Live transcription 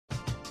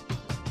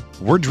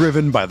We're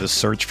driven by the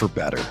search for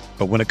better.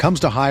 But when it comes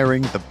to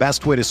hiring, the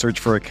best way to search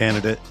for a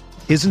candidate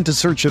isn't to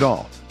search at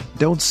all.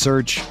 Don't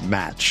search,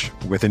 match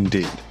with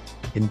Indeed.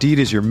 Indeed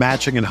is your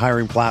matching and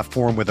hiring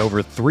platform with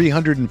over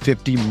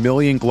 350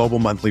 million global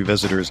monthly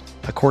visitors,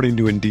 according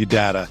to Indeed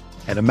data,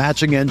 and a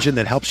matching engine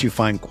that helps you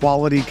find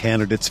quality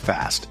candidates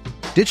fast.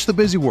 Ditch the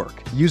busy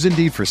work. Use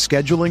Indeed for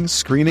scheduling,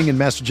 screening, and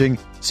messaging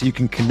so you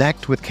can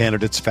connect with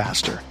candidates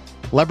faster.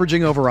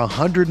 Leveraging over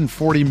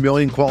 140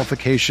 million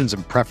qualifications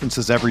and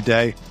preferences every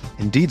day,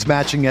 Indeed's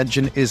matching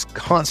engine is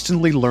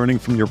constantly learning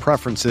from your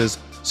preferences,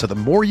 so the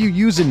more you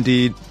use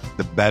Indeed,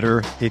 the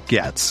better it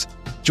gets.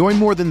 Join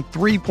more than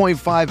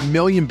 3.5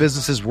 million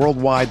businesses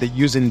worldwide that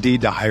use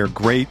Indeed to hire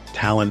great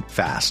talent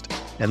fast.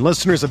 And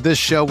listeners of this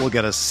show will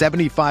get a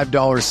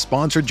 $75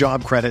 sponsored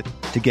job credit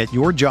to get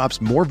your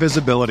jobs more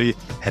visibility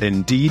at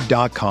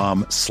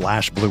Indeed.com/Blue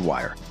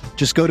Wire.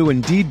 Just go to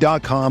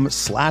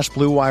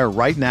Indeed.com/Blue Wire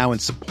right now and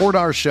support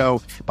our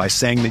show by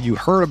saying that you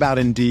heard about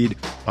Indeed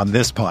on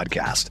this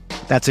podcast.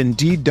 That's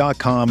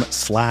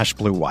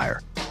Indeed.com/Blue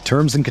Wire.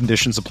 Terms and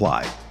conditions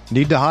apply.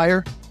 Need to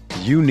hire?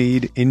 You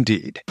need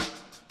Indeed.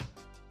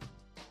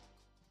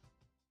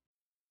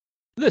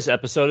 This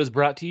episode is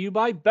brought to you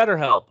by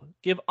BetterHelp.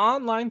 Give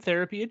online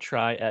therapy a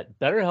try at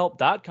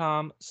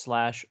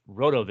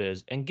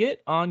betterhelp.com/rotoviz and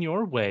get on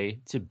your way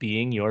to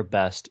being your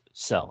best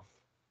self.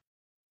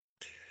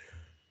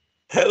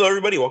 Hello,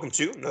 everybody. Welcome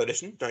to another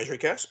edition of Dynasty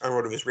TradeCast on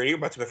RotoViz Radio,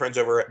 brought to my friends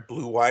over at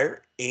Blue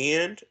Wire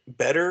and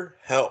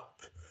BetterHelp.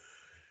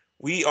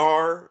 We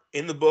are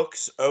in the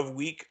books of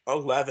Week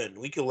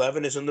 11. Week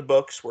 11 is in the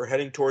books. We're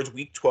heading towards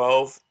Week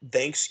 12,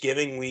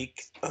 Thanksgiving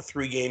week, a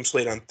 3-game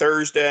slate on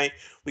Thursday.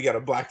 We got a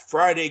Black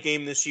Friday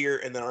game this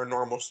year, and then our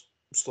normal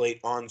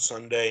slate on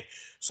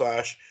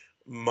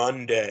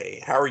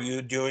Sunday/Monday. How are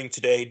you doing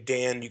today,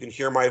 Dan? You can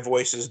hear my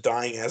voice is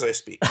dying as I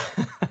speak.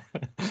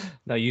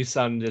 No, you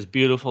sound as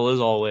beautiful as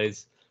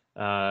always.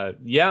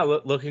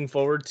 Looking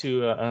forward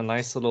to a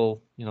nice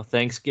little,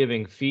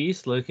 Thanksgiving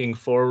feast. Looking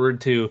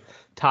forward to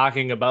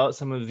talking about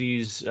some of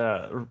these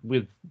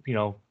with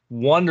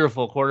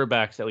wonderful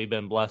quarterbacks that we've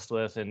been blessed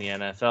with in the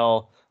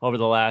NFL over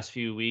the last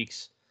few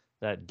weeks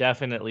that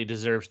definitely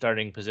deserve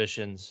starting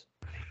positions.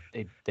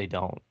 They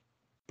don't,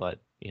 but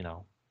we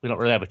don't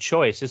really have a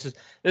choice. This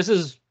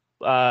is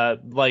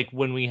like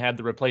when we had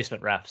the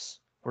replacement refs.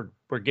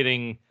 We're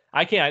getting.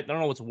 I don't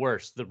know what's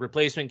worse, the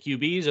replacement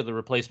QBs or the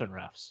replacement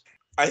refs.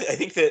 I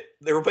think that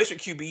the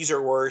replacement QBs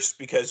are worse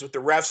because with the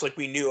refs, like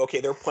we knew,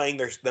 okay, they're playing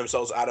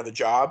themselves out of a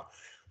job.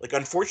 Like,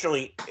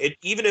 unfortunately,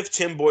 even if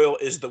Tim Boyle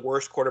is the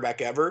worst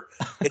quarterback ever,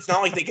 it's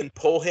not like they can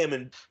pull him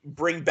and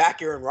bring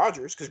back Aaron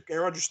Rodgers because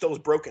Aaron Rodgers still is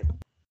broken.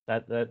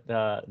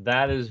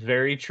 That is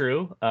very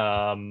true.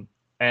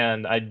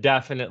 And I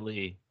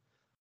definitely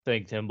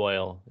think Tim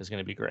Boyle is going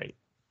to be great.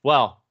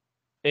 Well,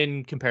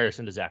 in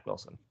comparison to Zach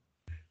Wilson.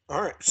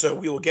 All right, so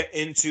we will get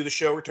into the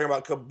show. We're talking about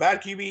a couple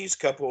bad QBs, a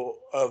couple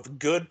of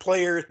good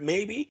players,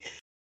 maybe.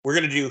 We're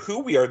going to do who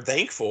we are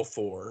thankful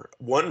for.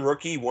 One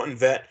rookie, one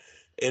vet,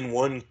 and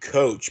one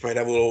coach. Might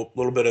have a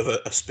little bit of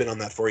a spin on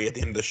that for you at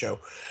the end of the show.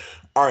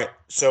 All right,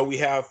 so we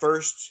have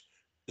first,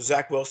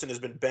 Zach Wilson has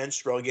been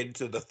benched, relegated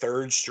to the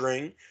third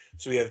string.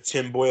 So we have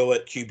Tim Boyle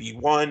at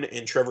QB1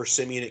 and Trevor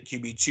Siemian at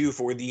QB2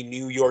 for the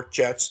New York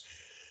Jets.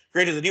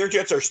 Granted, the New York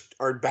Jets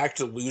are back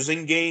to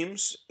losing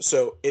games,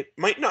 so it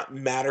might not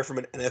matter from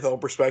an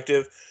NFL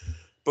perspective.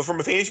 But from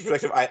a fantasy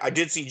perspective, I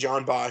did see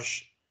John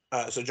Bosch.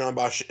 So John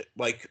Bosch,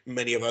 like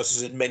many of us,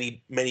 is in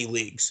many, many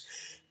leagues.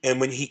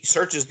 And when he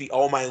searches the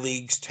All My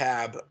Leagues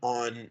tab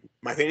on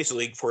my fantasy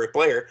league for a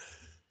player,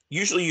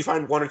 usually you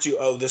find one or two,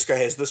 this guy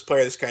has this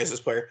player, this guy has this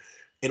player.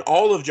 In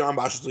all of John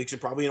Bosch's leagues, and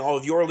probably in all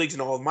of your leagues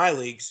and all of my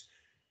leagues,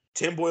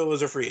 Tim Boyle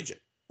is a free agent,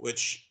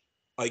 which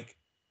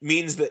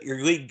means that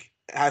your league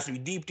has to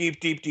be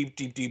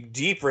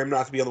deep for him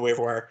not to be on the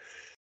waiver wire.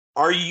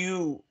 Are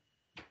you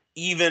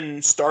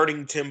even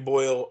starting Tim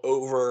Boyle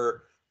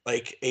over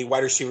like a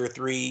wide receiver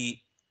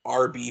 3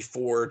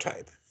 RB4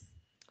 type?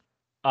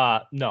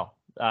 No.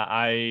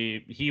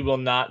 He will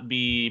not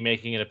be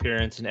making an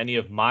appearance in any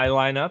of my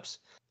lineups.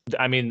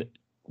 I mean,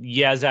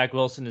 yeah, Zach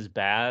Wilson is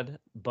bad,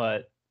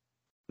 but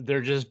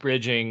they're just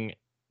bridging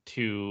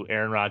to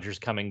Aaron Rodgers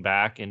coming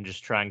back and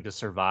just trying to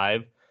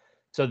survive.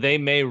 So they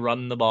may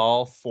run the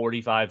ball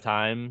 45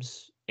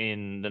 times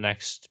in the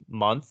next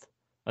month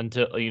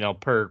until,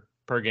 per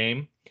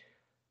game.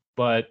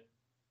 But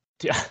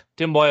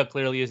Tim Boyle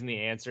clearly isn't the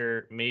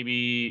answer.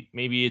 Maybe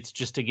it's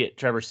just to get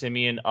Trevor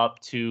Siemian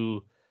up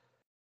to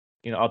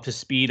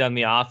speed on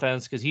the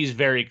offense, because he's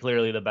very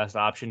clearly the best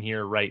option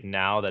here right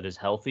now that is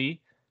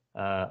healthy,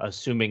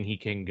 assuming he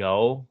can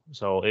go.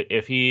 So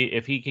if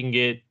he can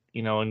get,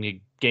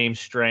 in game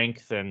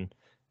strength and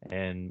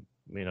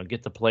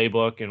get the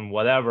playbook and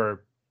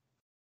whatever,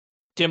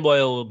 Tim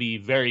Boyle will be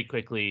very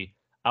quickly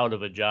out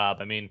of a job.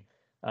 I mean,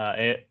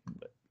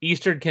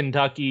 Eastern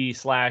Kentucky /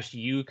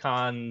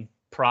 UConn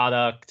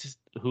product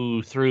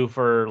who threw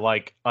for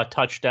like a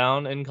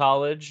touchdown in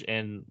college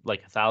and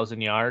like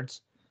 1,000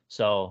 yards.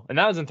 So, and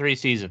that was in 3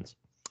 seasons.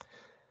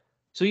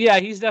 So yeah,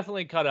 he's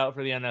definitely cut out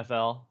for the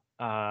NFL.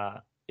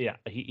 Yeah,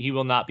 he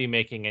will not be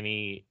making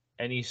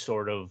any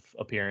sort of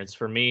appearance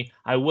for me.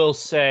 I will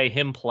say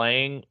him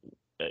playing,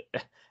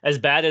 as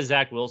bad as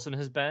Zach Wilson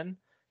has been,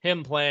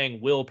 him playing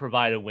will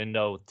provide a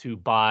window to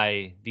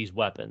buy these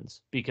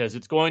weapons, because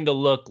it's going to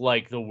look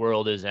like the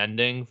world is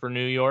ending for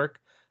New York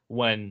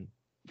when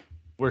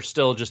we're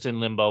still just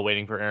in limbo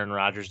waiting for Aaron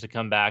Rodgers to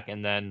come back,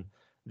 and then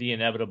the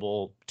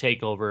inevitable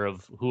takeover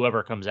of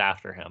whoever comes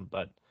after him.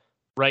 But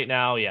right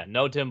now, yeah,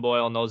 no Tim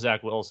Boyle, no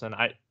Zach Wilson.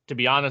 To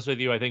be honest with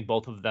you, I think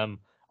both of them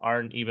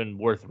aren't even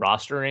worth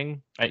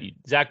rostering.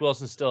 Zach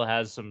Wilson still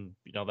has some,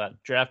 that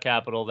draft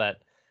capital,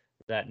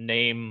 that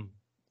name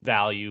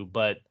value,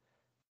 but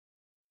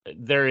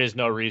there is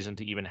no reason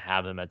to even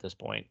have him at this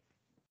point.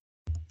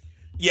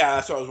 Yeah,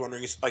 that's what I was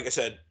wondering. Like I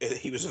said,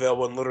 he was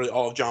available in literally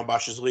all of John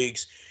Bosch's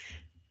leagues.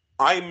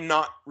 I'm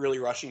not really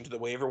rushing to the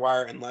waiver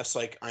wire unless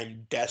like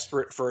I'm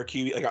desperate for a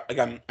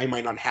QB. I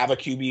might not have a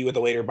QB with a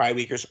later bye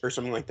week or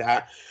something like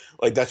that.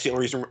 Like that's the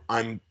only reason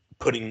I'm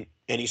putting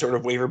any sort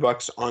of waiver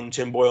bucks on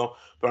Tim Boyle.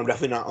 But I'm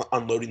definitely not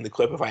unloading the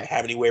clip if I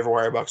have any waiver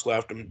wire bucks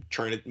left. I'm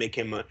trying to make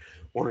him a $1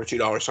 or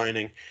 $2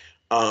 signing.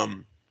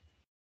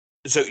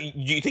 So do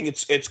you think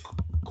it's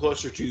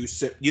closer to?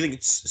 Do you think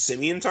it's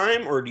Simeon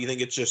time, or do you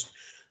think it's just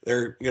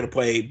they're going to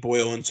play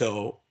Boyle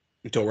until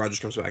Rodgers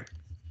comes back?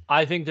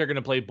 I think they're going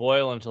to play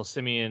Boyle until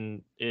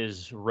Simeon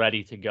is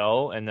ready to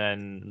go, and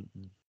then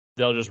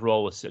they'll just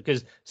roll with it,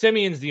 because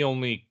Simeon's the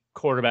only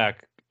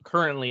quarterback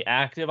currently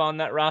active on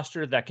that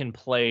roster that can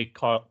play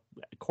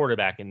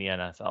quarterback in the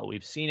NFL.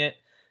 We've seen it.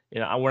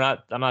 I'm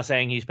not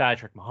saying he's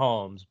Patrick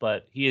Mahomes,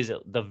 but he is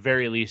at the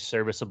very least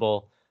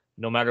serviceable.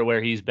 No matter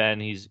where he's been,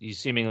 he's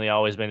seemingly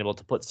always been able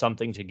to put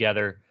something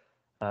together.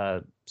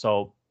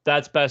 So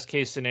that's best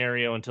case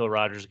scenario until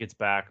Rodgers gets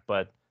back.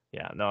 But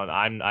yeah, no,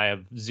 I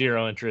have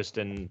zero interest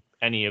in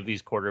any of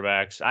these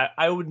quarterbacks.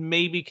 I would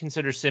maybe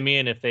consider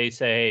Simeon if they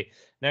say, hey,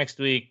 next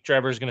week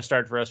Trevor's going to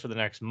start for us for the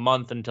next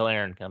month until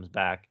Aaron comes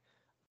back.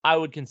 I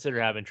would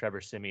consider having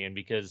Trevor Simeon,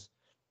 because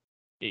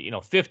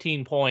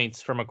 15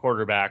 points from a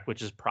quarterback,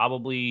 which is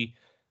probably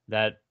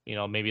that,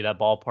 maybe that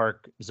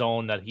ballpark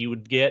zone that he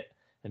would get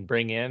and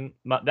bring in,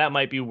 that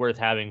might be worth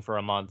having for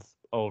a month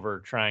over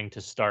trying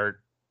to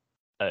start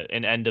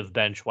an end of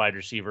bench wide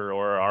receiver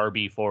or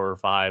RB4 or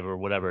 5 or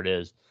whatever it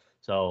is.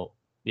 So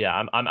yeah,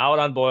 I'm out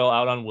on Boyle,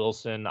 out on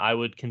Wilson. I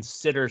would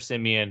consider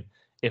Simeon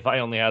if I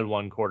only had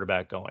one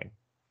quarterback going.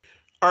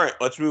 All right,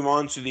 let's move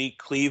on to the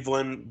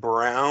Cleveland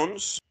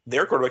Browns.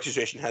 Their quarterback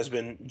situation has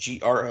been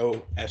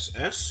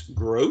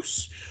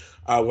gross,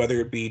 whether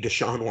it be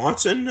Deshaun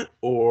Watson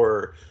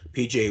or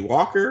PJ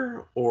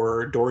Walker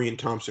or Dorian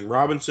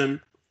Thompson-Robinson.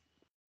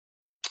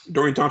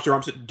 Dorian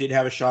Thompson-Robinson did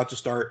have a shot to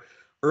start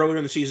earlier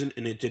in the season,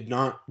 and it did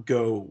not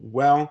go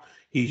well.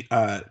 He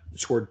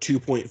scored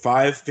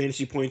 2.5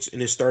 fantasy points in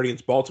his start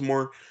against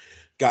Baltimore.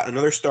 Got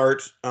another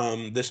start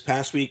this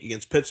past week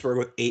against Pittsburgh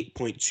with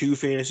 8.2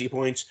 fantasy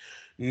points.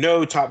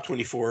 No top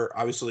 24,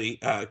 obviously,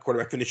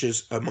 quarterback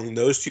finishes among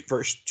those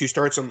first two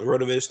starts on the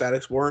RotoViz Stat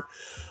Explorer.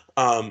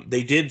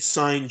 They did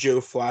sign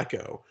Joe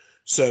Flacco.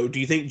 So do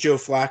you think Joe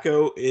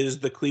Flacco is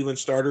the Cleveland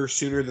starter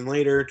sooner than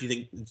later? Do you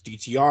think it's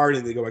DTR? Do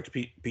you think they go back to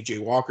PJ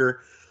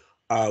Walker?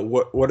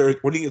 What do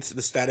you think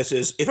the status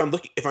is? If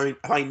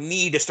I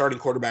need a starting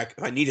quarterback,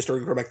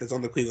 that's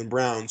on the Cleveland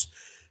Browns,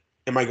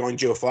 am I going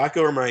Joe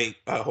Flacco or am I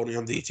holding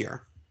on to DTR?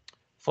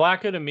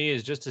 Flacco to me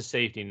is just a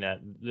safety net.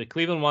 The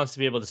Cleveland wants to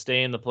be able to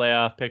stay in the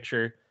playoff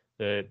picture.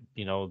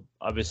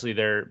 Obviously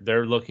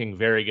they're looking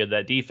very good.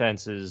 That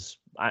defense is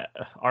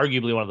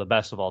arguably one of the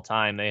best of all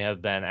time. They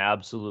have been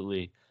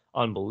absolutely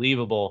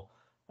unbelievable.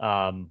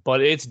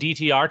 But it's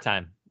DTR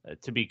time,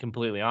 to be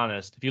completely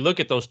honest. If you look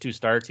at those two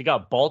starts, he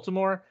got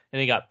Baltimore and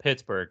he got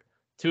Pittsburgh,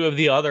 two of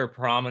the other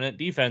prominent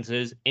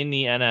defenses in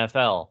the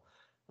NFL.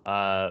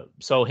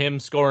 So him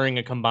scoring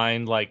a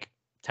combined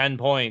 10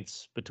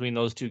 points between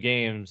those two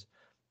games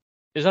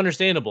is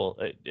understandable.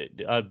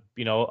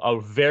 A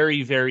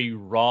very, very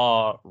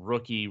raw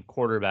rookie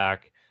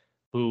quarterback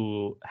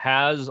who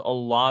has a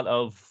lot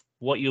of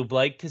what you'd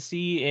like to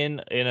see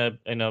in a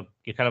kind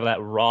of that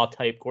raw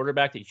type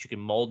quarterback that you can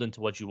mold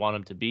into what you want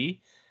him to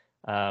be.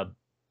 But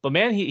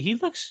man, he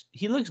looks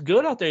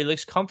good out there. He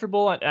looks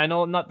comfortable. I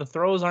know not the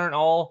throws aren't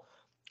all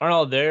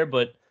there,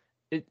 but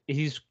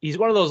he's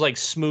one of those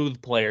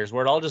smooth players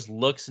where it all just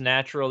looks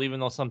natural,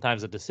 even though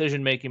sometimes the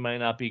decision making might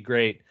not be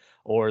great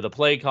or the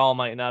play call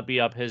might not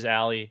be up his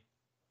alley.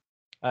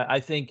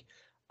 I think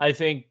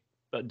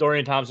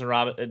Dorian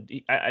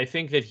Thompson-Robinson, I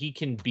think that he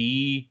can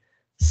be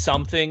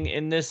something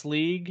in this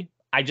league.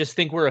 I just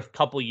think we're a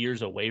couple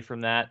years away from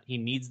that. He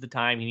needs the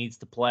time. He needs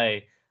to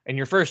play. And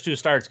your first two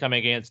starts coming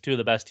against two of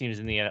the best teams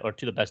two of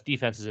the best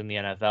defenses in the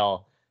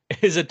NFL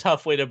is a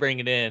tough way to bring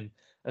it in,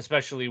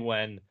 especially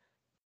when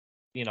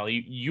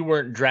you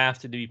weren't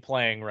drafted to be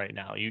playing right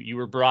now. You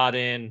were brought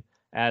in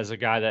as a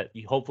guy that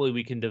hopefully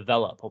we can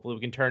develop. Hopefully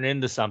we can turn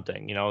into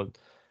something.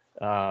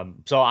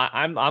 So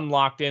I'm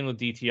locked in with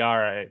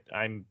DTR.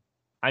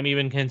 I'm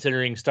even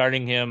considering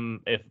starting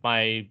him if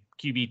my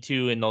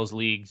QB2 in those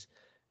leagues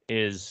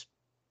is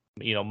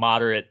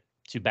moderate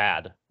to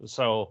bad.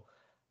 So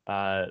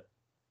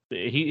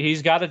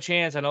he's got a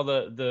chance. I know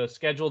the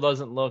schedule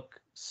doesn't look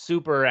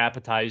super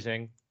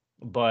appetizing,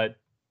 but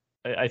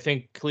I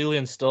think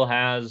Cleveland still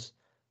has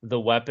the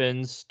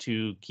weapons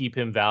to keep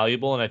him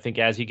valuable. And I think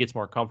as he gets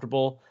more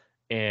comfortable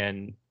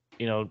and,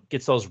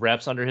 gets those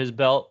reps under his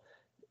belt,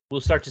 we'll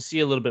start to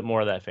see a little bit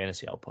more of that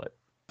fantasy output.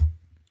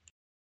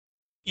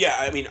 Yeah,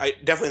 I mean, I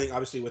definitely think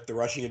obviously with the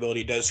rushing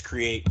ability does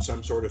create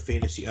some sort of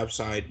fantasy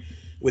upside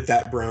with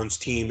that Browns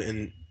team,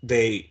 and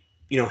they,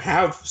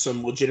 have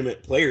some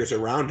legitimate players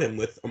around him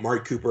with Amari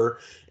Cooper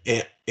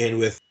and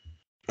with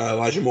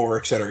Elijah Moore,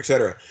 et cetera, et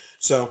cetera.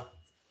 So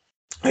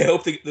I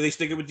hope they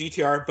stick it with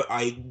DTR, but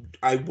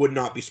I would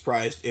not be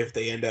surprised if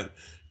they end up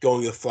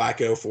going with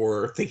Flacco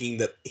for thinking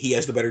that he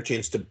has the better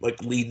chance to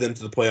lead them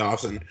to the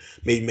playoffs and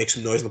maybe make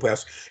some noise in the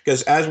playoffs.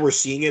 Because as we're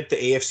seeing it, the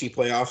AFC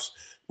playoffs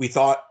we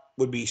thought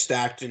would be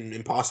stacked and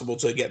impossible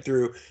to get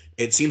through.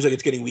 It seems like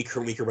it's getting weaker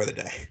and weaker by the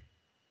day.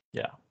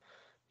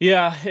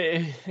 Yeah,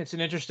 it's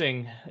an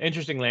interesting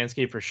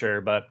landscape for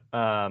sure. But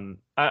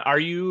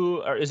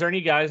is there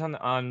any guys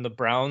on the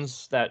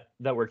Browns that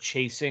we're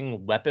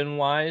chasing weapon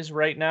wise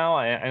right now?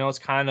 I know it's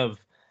kind of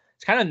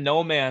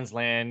no man's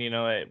land.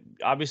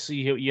 Obviously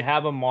you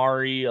have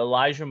Amari.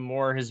 Elijah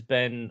Moore has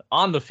been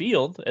on the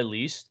field at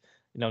least.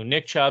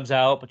 Nick Chubb's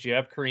out, but you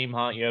have Kareem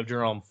Hunt, you have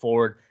Jerome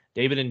Ford,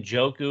 David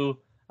Njoku.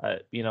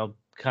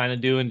 Kind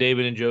of doing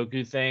David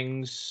Njoku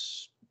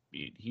things.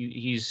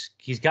 He's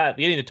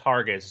getting the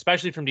targets,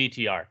 especially from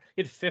DTR.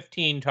 He had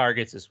 15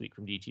 targets this week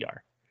from DTR.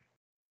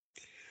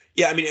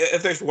 Yeah, I mean,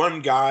 if there's one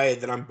guy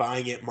that I'm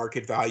buying at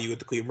market value at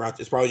the Cleveland Browns,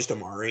 it's probably just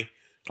Amari.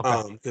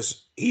 Okay.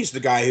 Because he's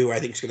the guy who I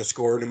think is going to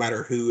score no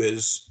matter who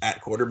is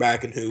at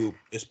quarterback and who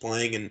is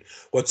playing and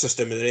what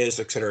system it is,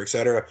 et cetera, et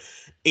cetera.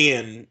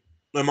 And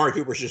Amari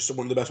Cooper is just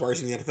one of the best wide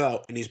receivers in the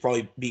NFL, and he's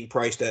probably being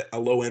priced at a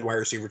low-end wide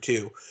receiver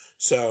too.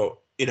 So,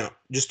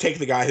 just take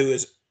the guy who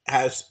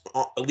has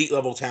elite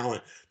level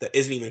talent that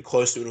isn't even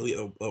close to an elite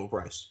level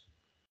price.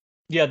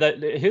 Yeah,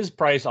 his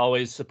price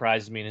always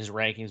surprises me in his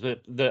rankings,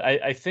 but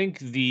I think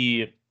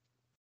the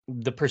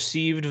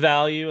perceived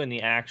value and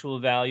the actual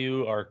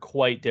value are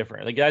quite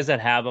different. The guys that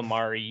have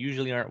Amari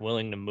usually aren't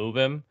willing to move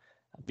him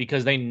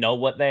because they know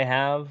what they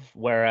have,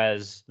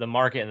 whereas the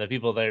market and the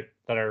people that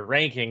are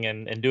ranking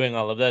and doing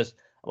all of this,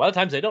 a lot of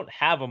times they don't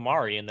have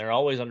Amari and they're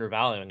always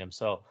undervaluing him.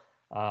 So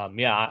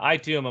I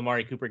too am a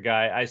Amari Cooper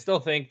guy. I still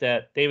think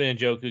that David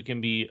Njoku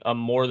can be a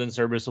more than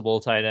serviceable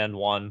tight end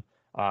one.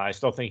 I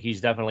still think he's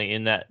definitely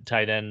in that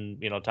tight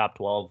end, top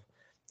 12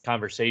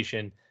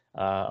 conversation.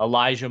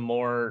 Elijah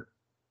Moore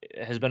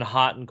has been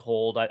hot and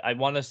cold. I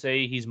want to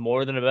say he's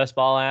more than a best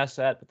ball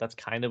asset, but that's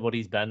kind of what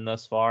he's been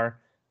thus far.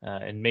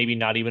 And maybe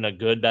not even a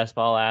good best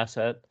ball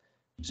asset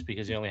just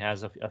because he only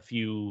has a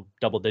few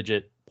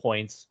double-digit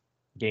points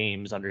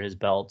games under his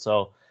belt.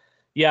 So,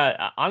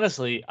 yeah,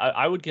 honestly,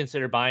 I would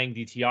consider buying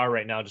DTR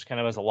right now just kind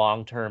of as a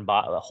long-term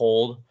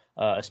hold,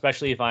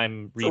 especially if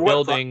I'm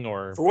rebuilding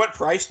or... For what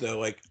price,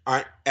 though?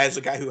 As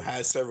a guy who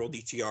has several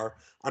DTR,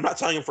 I'm not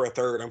selling him for a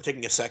third. I'm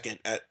taking a second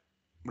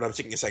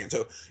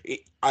So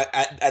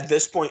at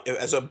this point,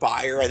 as a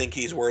buyer, I think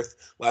he's worth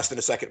less than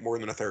a second, more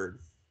than a third.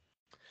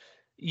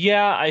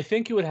 Yeah, I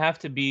think it would have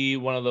to be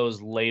one of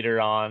those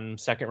later on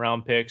second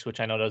round picks,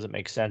 which I know doesn't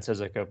make sense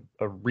as a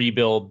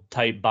rebuild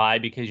type buy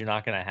because you're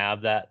not going to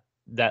have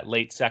that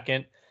late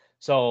second.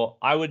 So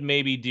I would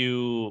maybe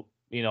do,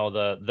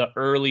 the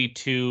early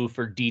 2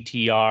 for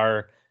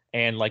DTR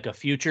and a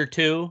future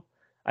 2.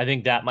 I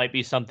think that might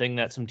be something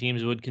that some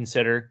teams would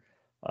consider.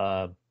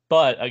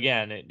 But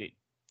again,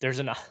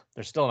 there's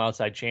still an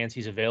outside chance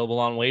he's available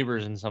on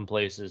waivers in some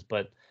places,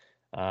 but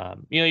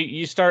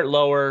you start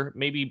lower,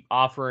 maybe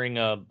offering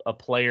a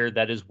player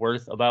that is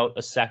worth about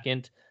a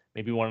second,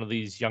 maybe one of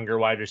these younger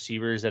wide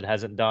receivers that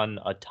hasn't done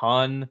a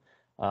ton,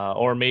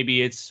 or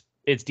maybe it's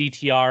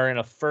DTR and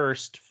a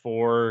first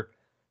for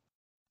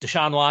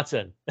Deshaun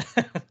Watson.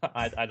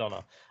 I don't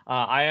know.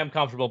 I am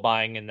comfortable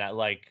buying in that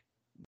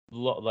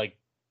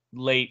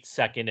late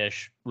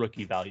second-ish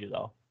rookie value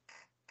though.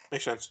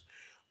 Makes sense.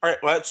 All right,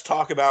 let's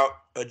talk about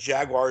a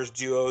Jaguars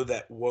duo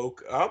that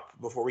woke up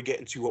before we get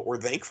into what we're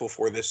thankful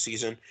for this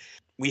season.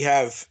 We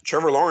have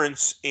Trevor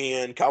Lawrence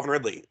and Calvin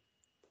Ridley.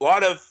 A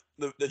lot of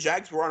the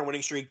Jags were on a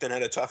winning streak, then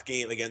had a tough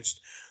game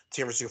against the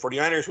San Francisco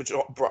 49ers, which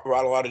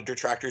brought a lot of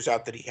detractors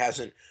out that he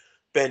hasn't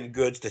been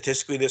good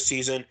statistically this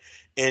season.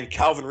 And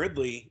Calvin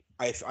Ridley,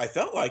 I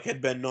felt like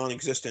had been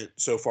non-existent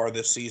so far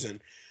this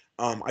season.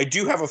 I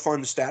do have a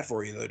fun stat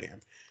for you, though, Dan.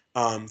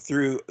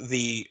 Through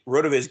the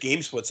RotoViz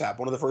Game Splits app,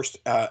 one of the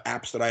first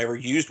apps that I ever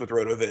used with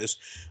RotoViz.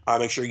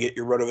 Make sure you get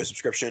your RotoViz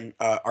subscription,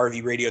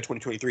 RV Radio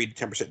 2023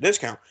 to 10%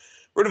 discount.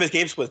 RotoViz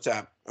Game Splits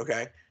app,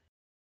 okay?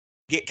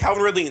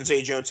 Calvin Ridley and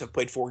Zay Jones have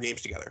played 4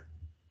 games together.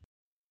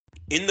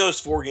 In those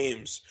 4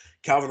 games,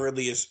 Calvin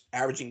Ridley is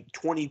averaging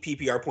 20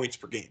 PPR points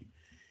per game.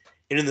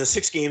 And in the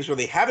 6 games where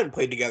they haven't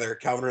played together,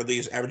 Calvin Ridley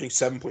is averaging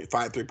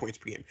 7.53 points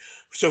per game.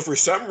 So for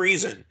some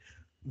reason,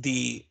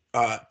 the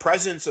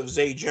presence of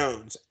Zay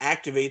Jones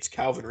activates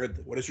Calvin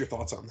Ridley. What is your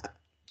thoughts on that?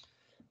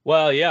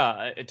 Well,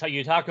 yeah,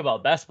 you talk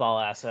about best ball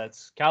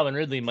assets. Calvin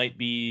Ridley might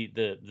be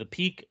the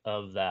peak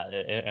of that,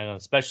 and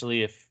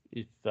especially if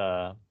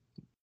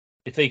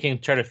they can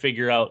try to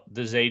figure out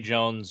the Zay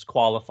Jones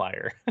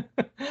qualifier.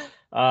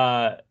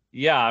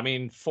 Yeah, I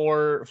mean,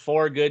 four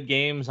good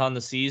games on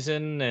the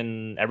season,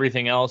 and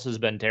everything else has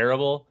been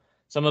terrible.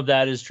 Some of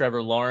that is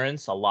Trevor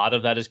Lawrence. A lot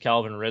of that is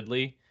Calvin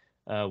Ridley.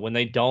 When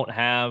they don't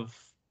have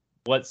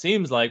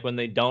when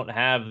they don't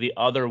have the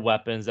other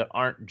weapons that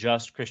aren't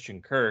just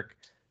Christian Kirk,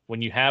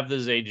 when you have the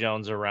Zay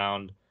Jones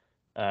around,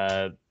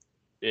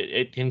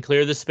 it can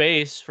clear the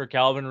space for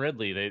Calvin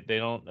Ridley. They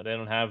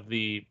don't have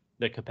the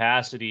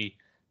capacity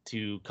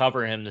to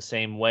cover him the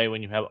same way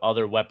when you have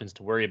other weapons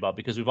to worry about,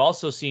 because we've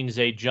also seen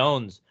Zay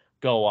Jones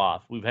go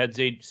off. We've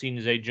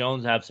seen Zay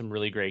Jones have some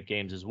really great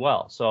games as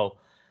well. So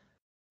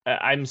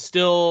I'm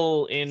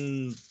still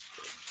in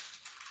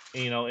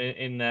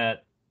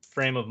that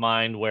frame of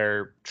mind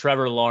where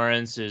Trevor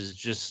Lawrence is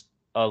just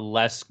a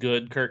less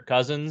good Kirk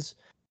Cousins.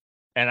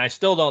 And I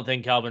still don't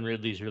think Calvin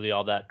Ridley's really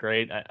all that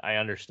great. I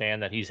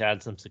understand that he's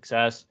had some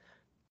success,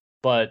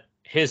 but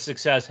his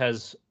success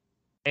has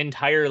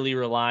entirely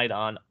relied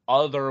on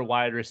other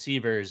wide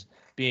receivers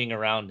being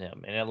around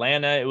him. In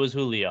Atlanta, it was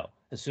Julio.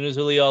 As soon as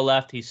Julio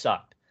left, he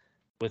sucked.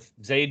 With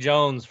Zay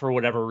Jones, for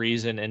whatever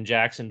reason, in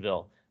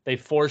Jacksonville, they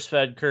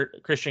force-fed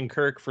Christian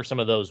Kirk for some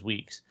of those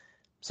weeks.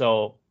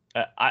 So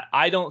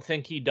I don't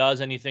think he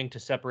does anything to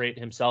separate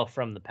himself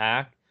from the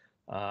pack.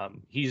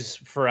 He's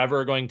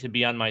forever going to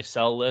be on my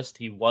sell list.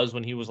 He was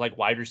when he was like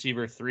wide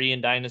receiver 3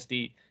 in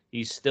Dynasty.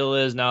 He still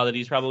is now that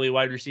he's probably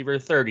wide receiver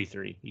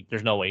 33.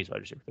 There's no way he's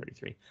wide receiver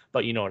 33,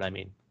 but you know what I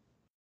mean.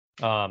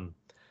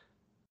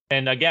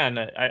 And again,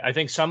 I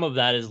think some of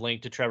that is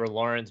linked to Trevor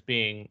Lawrence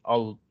being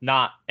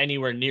not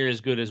anywhere near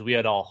as good as we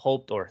had all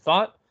hoped or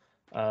thought.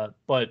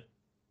 But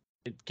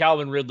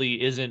Calvin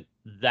Ridley isn't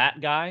that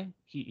guy.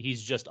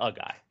 He's just a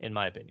guy, in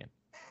my opinion.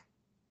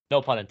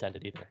 No pun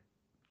intended either.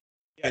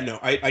 Yeah, no,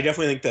 I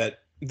definitely think that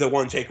the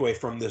one takeaway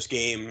from this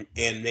game,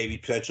 and maybe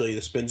potentially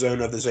the spin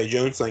zone of the Zay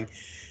Jones thing,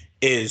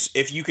 is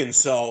if you can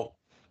sell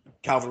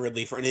Calvin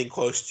Ridley for anything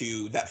close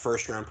to that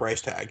first-round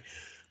price tag,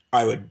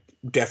 I would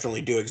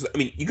definitely do it. I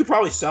mean, you could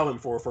probably sell him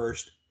for a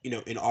first,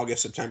 in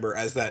August, September,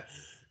 as that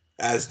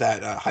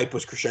hype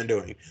was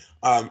crescendoing.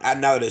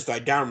 And now that it's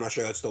died down, I'm not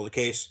sure that's still the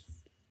case.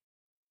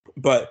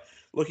 But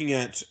looking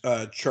at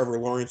Trevor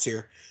Lawrence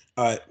here,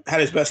 had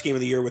his best game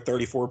of the year with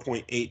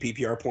 34.8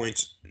 PPR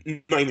points.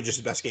 Not even just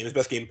his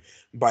best game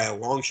by a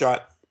long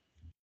shot.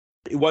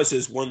 It was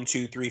his 1,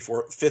 2, 3,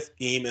 4, 5th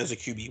game as a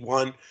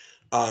QB1.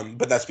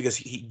 But that's because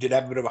he did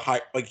have a bit of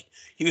a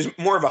he was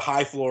more of a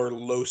high floor,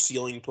 low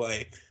ceiling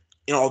play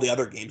in all the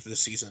other games this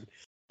season.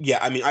 Yeah,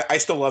 I mean, I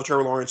still love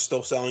Trevor Lawrence,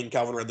 still selling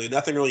Calvin Ridley.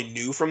 Nothing really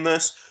new from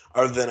this,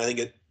 other than I think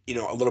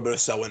a little bit of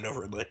sell window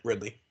over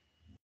Ridley.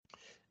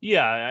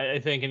 Yeah, I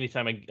think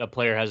anytime a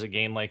player has a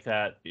game like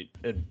that,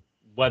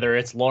 whether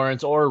it's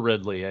Lawrence or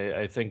Ridley,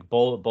 I think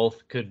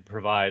both could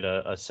provide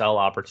a sell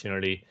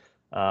opportunity.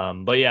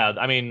 But yeah,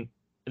 I mean,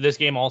 this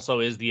game also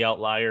is the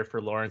outlier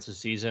for Lawrence's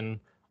season,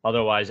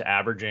 otherwise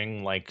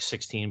averaging like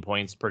 16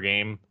 points per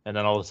game, and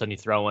then all of a sudden you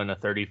throw in a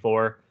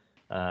 34.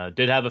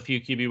 Did have a few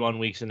QB1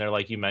 weeks in there,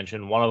 like you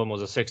mentioned. One of them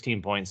was a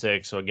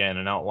 16.6, so again,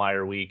 an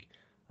outlier week.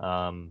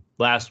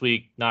 Last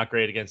week, not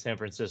great against San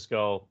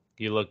Francisco.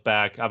 You look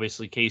back,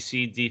 obviously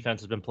KC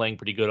defense has been playing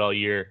pretty good all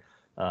year.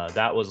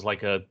 That was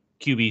like a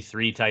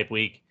QB3 type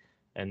week.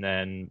 And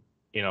then,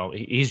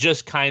 he's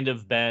just kind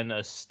of been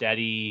a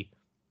steady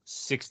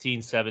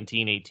 16,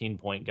 17, 18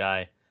 point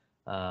guy.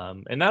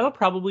 And that'll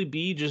probably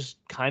be just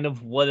kind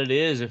of what it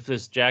is if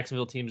this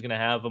Jacksonville team is going to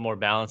have a more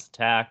balanced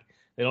attack.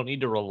 They don't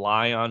need to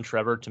rely on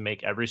Trevor to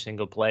make every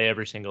single play,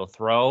 every single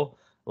throw,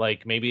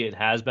 like maybe it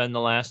has been the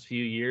last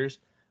few years.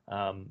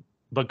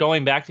 But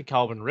going back to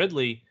Calvin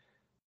Ridley,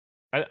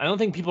 I don't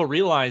think people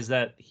realize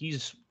that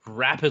he's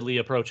rapidly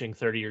approaching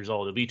 30 years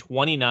old. He'll be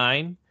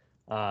 29,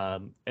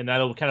 and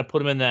that'll kind of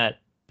put him in that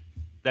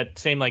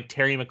same like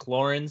Terry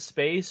McLaurin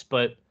space.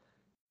 But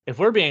if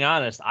we're being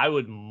honest, I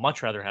would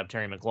much rather have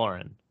Terry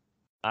McLaurin.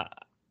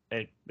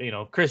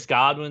 Chris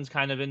Godwin's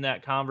kind of in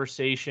that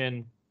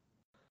conversation.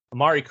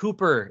 Amari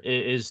Cooper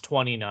is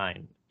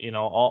 29.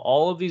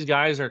 All of these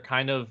guys are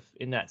kind of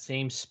in that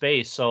same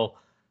space. So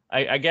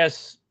I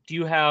guess, do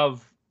you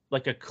have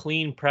like a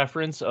clean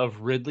preference of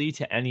Ridley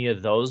to any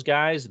of those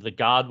guys, the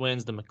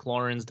Godwins, the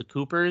McLaurins, the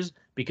Coopers?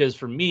 Because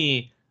for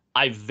me,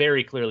 I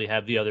very clearly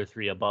have the other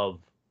three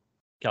above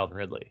Calvin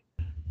Ridley.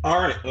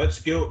 All right,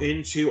 let's go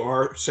into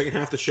our second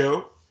half of the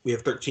show. We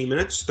have 13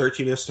 minutes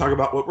to talk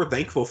about what we're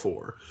thankful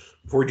for.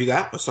 Before we do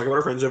that, let's talk about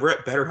our friends over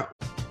at BetterHelp.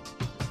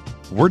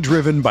 We're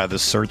driven by the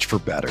search for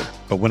better.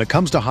 But when it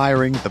comes to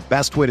hiring, the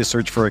best way to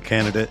search for a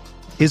candidate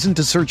isn't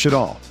to search at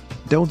all.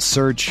 Don't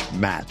search,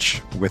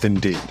 match with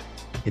Indeed.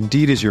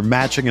 Indeed is your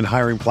matching and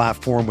hiring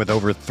platform with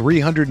over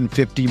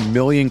 350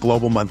 million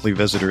global monthly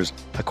visitors,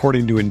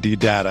 according to Indeed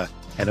data,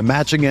 and a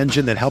matching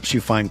engine that helps you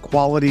find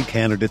quality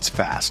candidates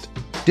fast.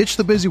 Ditch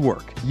the busy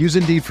work. Use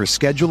Indeed for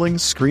scheduling,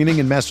 screening,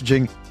 and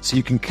messaging so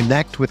you can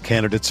connect with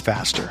candidates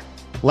faster.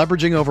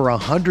 Leveraging over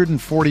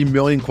 140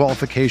 million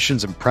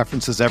qualifications and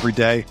preferences every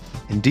day,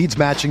 Indeed's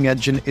matching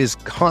engine is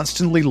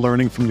constantly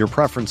learning from your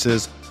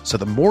preferences, so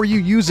the more you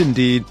use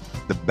Indeed,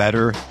 the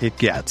better it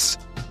gets.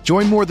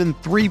 Join more than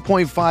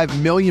 3.5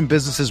 million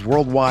businesses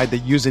worldwide that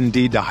use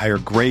Indeed to hire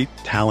great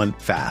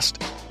talent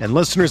fast. And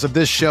listeners of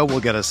this show will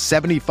get a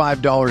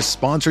 $75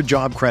 sponsored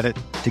job credit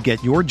to get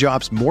your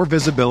jobs more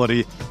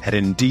visibility at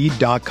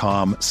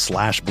Indeed.com/Blue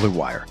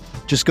Wire.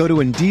 Just go to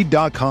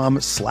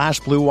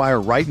Indeed.com/Blue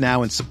Wire right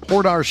now and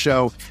support our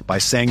show by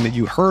saying that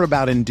you heard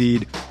about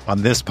Indeed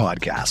on this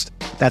podcast.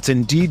 That's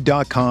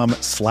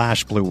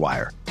Indeed.com/Blue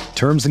Wire.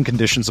 Terms and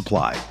conditions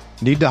apply.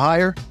 Need to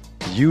hire?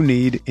 You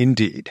need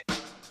Indeed.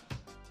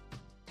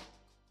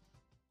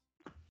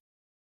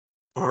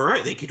 All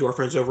right. Thank you to our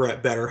friends over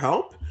at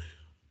BetterHelp.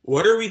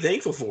 What are we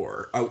thankful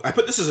for? I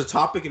put this as a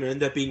topic and it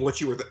ended up being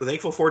what you were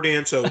thankful for,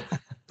 Dan. So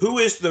who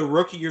is the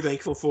rookie you're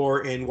thankful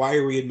for, and why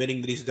are we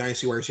admitting that he's a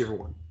Dynasty wide receiver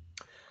one?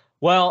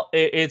 Well,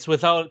 it's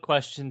without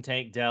question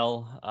Tank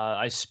Dell.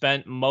 I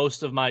spent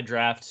most of my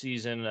draft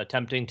season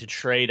attempting to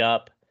trade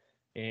up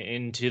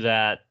into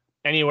that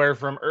anywhere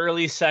from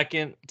early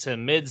second to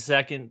mid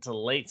second to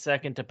late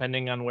second,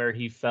 depending on where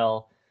he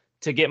fell,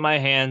 to get my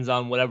hands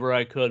on whatever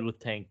I could with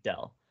Tank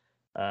Dell.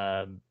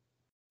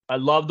 I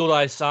loved what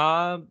I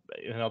saw.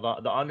 You know,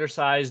 the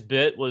undersized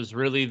bit was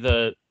really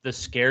the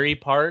scary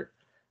part.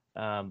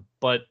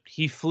 But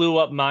he flew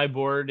up my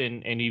board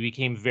and he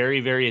became very,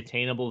 very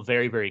attainable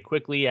very, very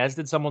quickly, as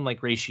did someone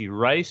like Rashee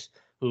Rice,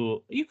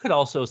 who you could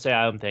also say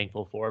I'm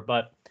thankful for.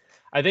 But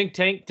I think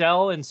Tank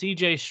Dell and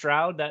CJ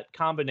Stroud, that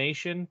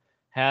combination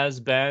has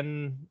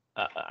been,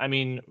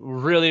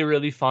 really,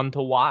 really fun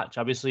to watch.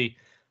 Obviously,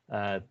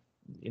 the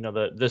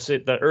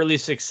early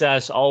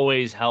success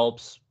always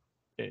helps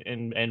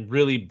and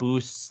really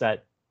boosts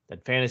that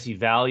fantasy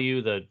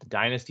value, the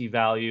dynasty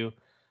value.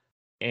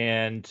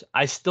 And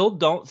I still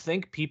don't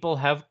think people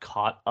have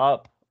caught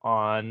up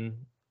on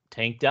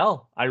Tank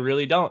Dell. I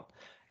really don't.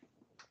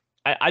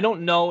 I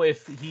don't know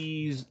if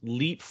he's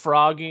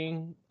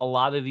leapfrogging a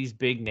lot of these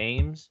big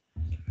names,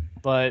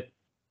 but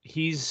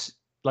he's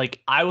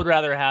like, I would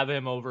rather have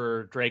him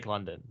over Drake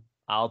London.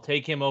 I'll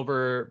take him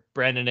over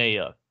Brandon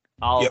Ayuk.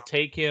 I'll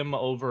take him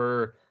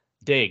over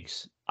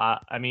Diggs.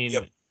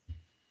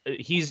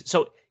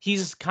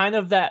 He's kind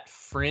of that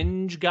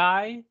fringe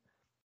guy,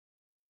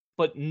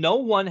 but no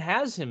one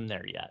has him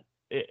there yet.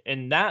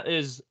 And that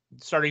is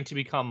starting to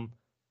become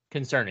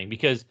concerning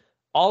because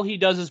all he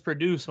does is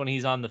produce when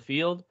he's on the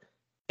field.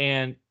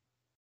 And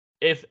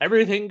if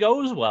everything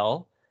goes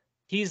well,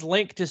 he's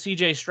linked to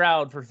CJ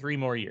Stroud for 3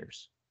 more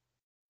years.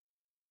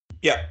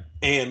 Yeah.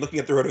 And looking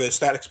at the Roto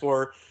Stat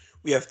Explorer,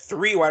 we have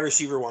 3 wide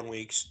receiver 1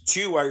 weeks,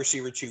 2 wide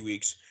receiver 2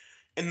 weeks,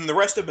 and then the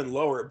rest have been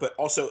lower. But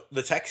also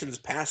the Texans'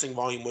 passing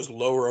volume was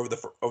lower over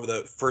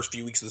the first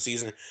few weeks of the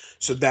season,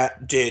 so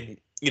that did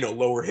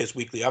lower his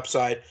weekly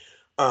upside.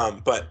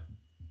 But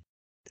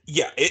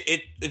yeah,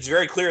 it's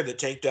very clear that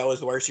Tank Dell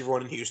is the wide receiver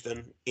 1 in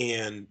Houston,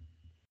 and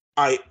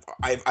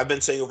I've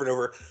been saying over and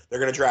over they're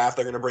going to draft,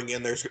 they're going to bring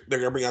in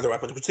other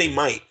weapons, which they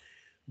might,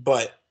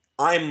 but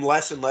I'm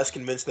less and less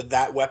convinced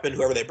that weapon,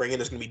 whoever they bring in,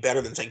 is going to be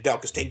better than Tank Dell,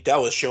 because Tank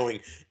Dell is showing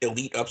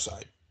elite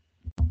upside.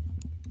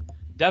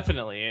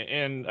 Definitely.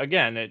 And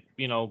again,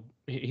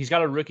 he's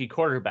got a rookie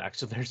quarterback,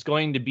 so there's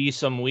going to be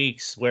some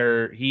weeks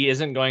where he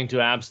isn't going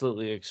to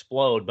absolutely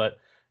explode. But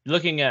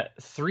looking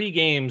at 3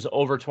 games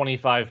over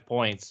 25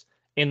 points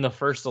in the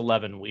first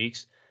 11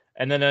 weeks,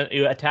 and then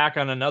you attack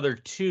on another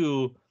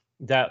 2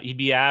 that he'd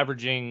be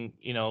averaging,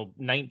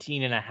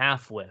 19 and a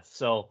half with.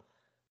 So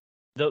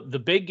the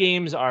big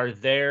games are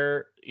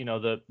there.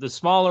 The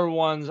smaller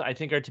ones I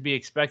think are to be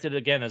expected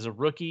again as a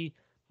rookie,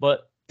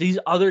 but these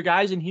other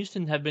guys in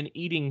Houston have been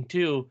eating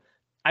too.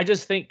 I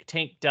just think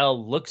Tank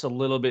Dell looks a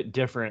little bit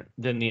different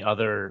than the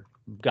other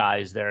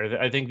guys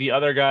there. I think the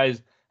other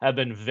guys have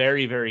been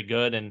very, very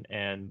good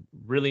and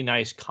really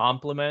nice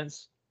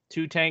compliments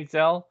to Tank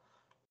Dell.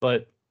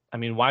 But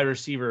wide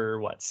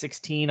receiver,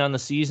 16 on the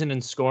season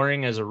in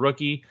scoring as a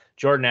rookie.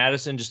 Jordan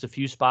Addison just a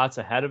few spots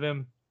ahead of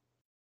him,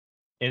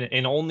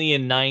 and only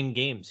in 9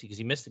 games because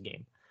he missed a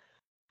game.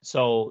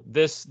 So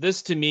this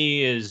to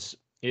me is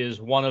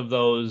one of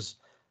those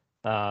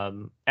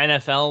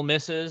NFL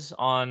misses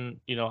on,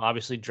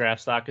 obviously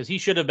draft stock, because he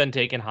should have been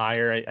taken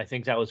higher. I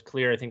think that was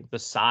clear. I think the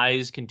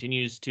size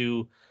continues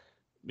to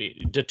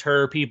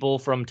deter people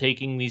from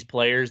taking these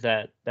players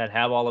that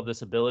have all of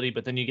this ability.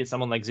 But then you get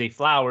someone like Zay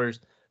Flowers,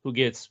 who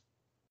gets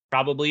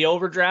probably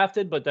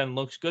overdrafted, but then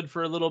looks good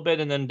for a little bit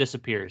and then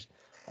disappears.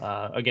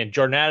 Again,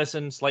 Jordan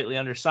Addison, slightly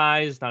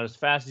undersized, not as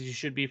fast as he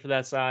should be for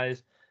that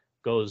size,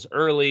 goes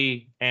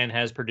early and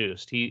has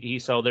produced.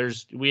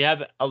 We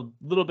have a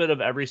little bit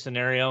of every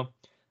scenario,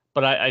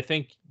 but I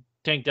think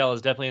Tank Dell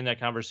is definitely in that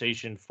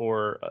conversation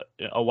for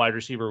a wide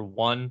receiver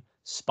 1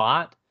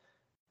 spot.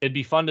 It'd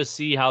be fun to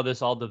see how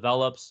this all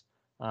develops.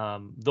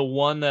 The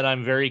one that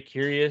I'm very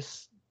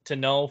curious to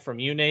know from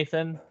you,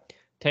 Nathan,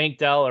 Tank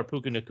Dell or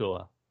Puka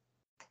Nacua?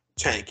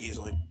 Tank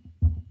easily.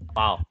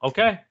 Wow.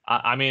 Okay.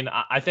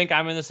 I think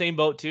I'm in the same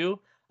boat too.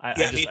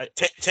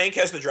 Tank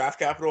has the draft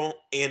capital,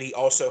 and he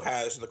also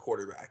has the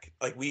quarterback.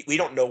 Like we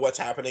don't know what's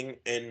happening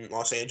in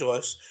Los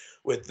Angeles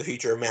with the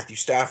future of Matthew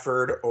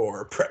Stafford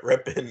or Brett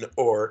Rippon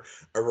or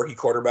a rookie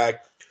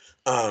quarterback.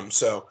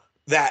 So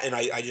that, and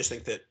I just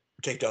think that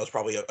Tank Dell is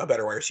probably a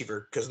better wide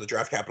receiver because of the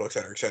draft capital, et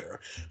cetera, et cetera.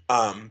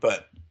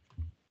 But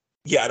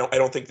yeah, I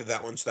don't think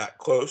that one's that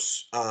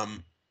close. I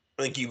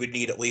think you would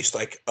need at least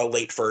like a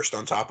late first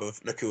on top of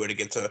Nakua to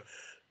get to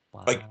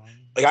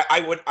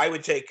I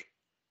would take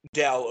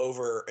Dell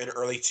over an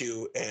early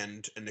 2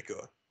 and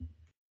Nakua.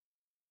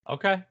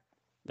 Okay.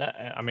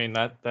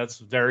 That's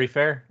very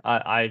fair.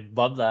 I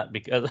love that,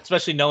 because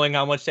especially knowing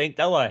how much Tank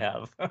Dell I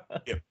have.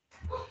 Yep.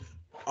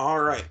 All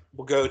right,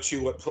 we'll go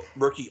to what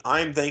rookie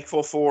I'm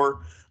thankful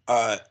for.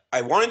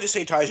 I wanted to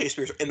say Tyjae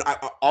Spears, and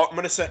I'm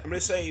gonna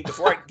say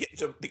before I get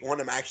to the one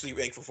I'm actually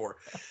thankful for.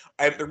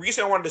 The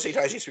reason I wanted to say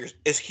Tyjae Spears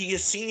is he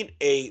has seen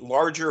a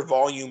larger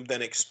volume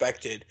than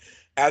expected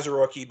as a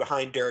rookie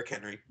behind Derrick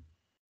Henry.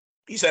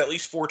 He's had at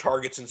least 4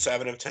 targets in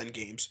 7 of 10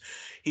 games.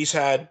 He's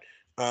had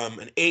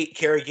an 8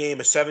 carry game,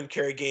 a 7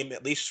 carry game,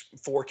 at least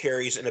 4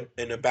 carries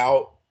in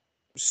about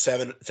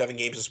seven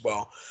games as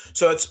well.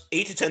 So it's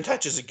 8 to 10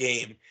 touches a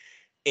game,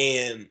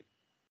 and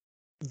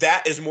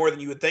that is more than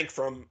you would think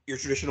from your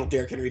traditional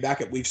Derrick Henry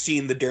backup. We've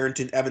seen the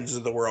Darrington Evans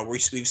of the world.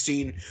 We've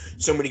seen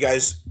so many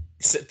guys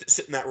sit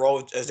in that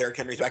role as Derrick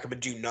Henry's backup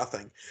and do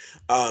nothing.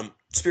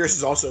 Spears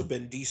has also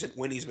been decent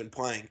when he's been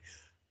playing,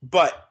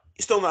 but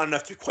still not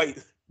enough to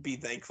quite be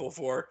thankful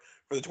for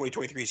the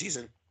 2023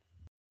 season.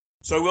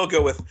 So I will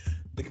go with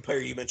the player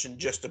you mentioned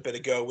just a bit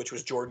ago, which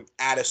was Jordan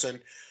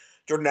Addison.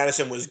 Jordan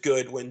Addison was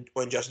good when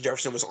Justin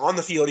Jefferson was on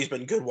the field. He's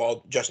been good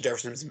while Justin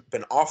Jefferson's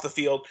been off the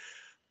field.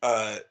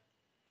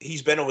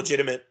 He's been a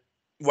legitimate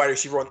wide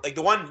receiver one. Like,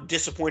 the one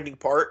disappointing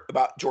part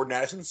about Jordan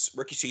Addison's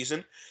rookie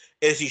season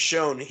is he's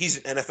shown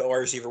he's an NFL wide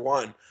receiver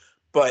one,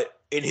 but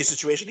in his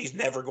situation, he's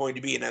never going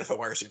to be an NFL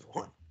wide receiver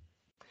one.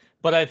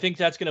 But I think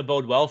that's going to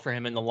bode well for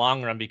him in the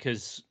long run,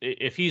 because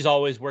if he's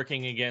always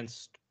working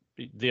against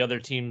the other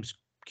team's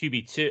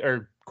QB2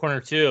 or corner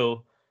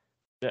 2,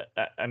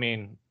 I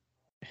mean,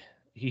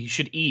 he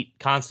should eat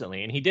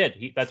constantly, and he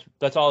did.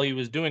 That's all he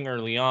was doing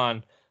early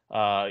on,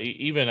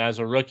 even as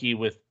a rookie,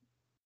 with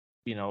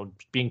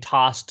being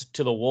tossed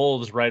to the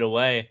wolves right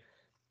away.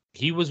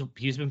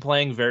 He's been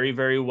playing very,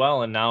 very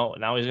well, and now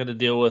he's going to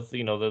deal with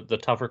the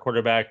tougher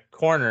cornerback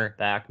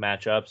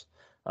matchups.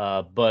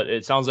 But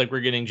it sounds like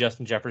we're getting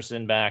Justin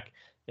Jefferson back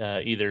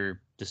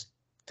either this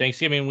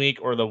Thanksgiving week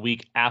or the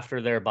week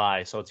after their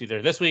bye. So it's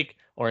either this week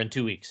or in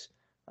 2 weeks.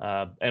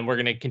 And we're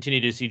going to continue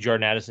to see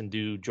Jordan Addison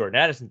do Jordan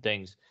Addison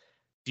things.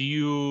 Do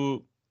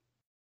you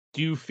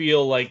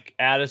feel like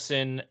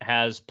Addison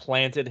has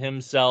planted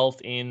himself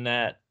in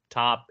that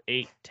top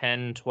 8,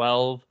 10,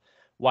 12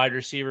 wide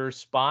receiver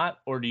spot,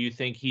 or do you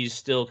think he's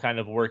still kind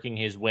of working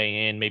his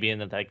way in, maybe in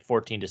the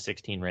 14 to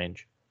 16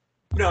 range?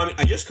 No, I mean,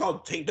 I just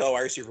called Tank Dell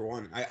wide receiver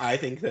 1. I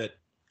think that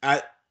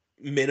at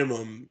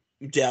minimum,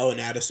 Dell and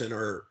Addison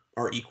are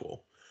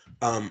equal.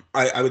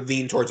 I would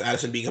lean towards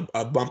Addison being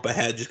a bump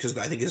ahead, just because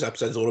I think his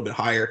upside is a little bit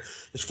higher.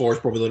 His floor is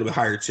probably a little bit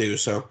higher too.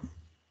 So,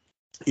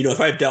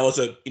 if I have Dell as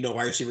a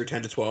wide receiver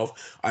 10 to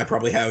 12, I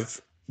probably have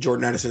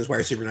Jordan Addison as wide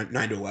receiver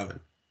 9 to 11.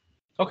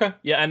 Okay,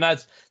 yeah, and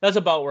that's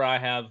about where I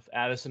have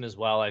Addison as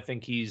well. I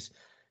think he's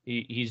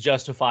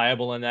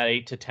justifiable in that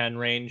 8 to 10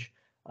 range.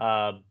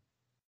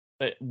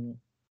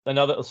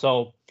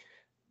 So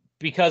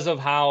because of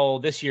how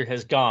this year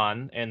has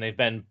gone, and they've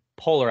been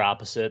polar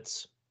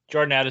opposites,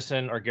 Jordan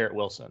Addison or Garrett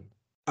Wilson?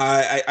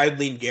 I'd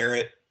lean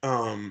Garrett.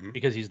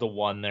 Because he's the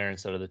 1 there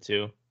instead of the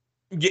 2.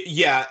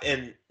 Yeah,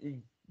 and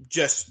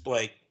just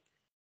like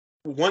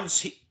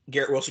once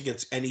Garrett Wilson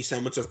gets any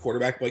semblance of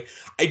quarterback play,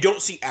 I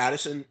don't see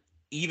Addison,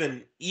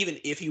 even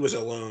if he was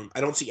alone,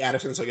 I don't see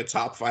Addison as like a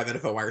top 5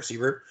 NFL wide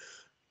receiver.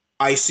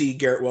 I see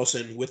Garrett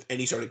Wilson with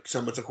any sort of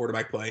semblance of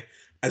quarterback play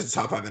as a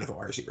top 5 NFL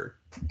wide receiver.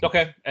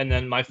 Okay, and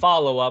then my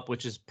follow-up,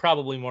 which is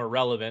probably more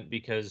relevant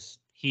because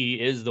he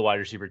is the wide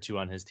receiver 2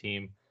 on his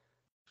team,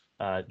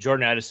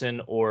 Jordan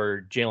Addison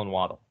or Jalen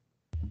Waddle?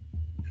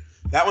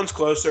 That one's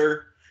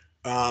closer.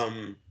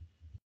 I'd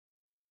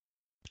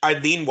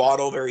lean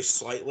Waddle very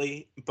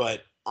slightly,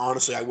 but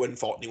honestly, I wouldn't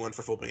fault anyone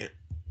for flipping it.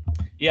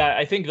 Yeah,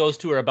 I think those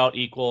two are about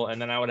equal,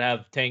 and then I would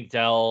have Tank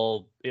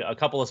Dell a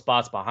couple of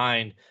spots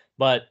behind.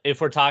 But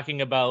if we're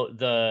talking about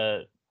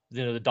the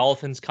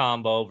Dolphins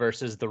combo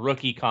versus the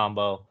rookie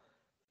combo,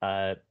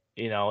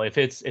 if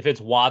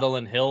it's Waddle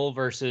and Hill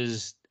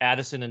versus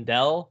Addison and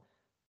Dell,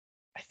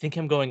 I think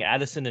I'm going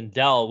Addison and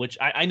Dell, which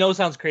I know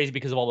sounds crazy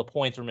because of all the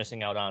points we're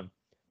missing out on.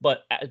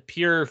 But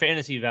pure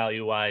fantasy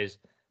value wise,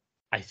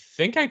 I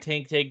think I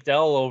take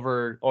Dell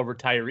over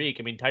Tyreek.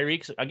 I mean,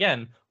 Tyreek's,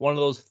 again, one of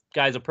those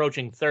guys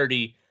approaching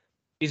 30.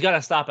 He's got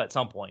to stop at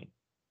some point.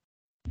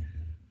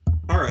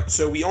 All right,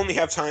 so we only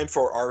have time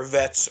for our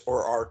vets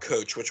or our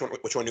coach. Which one do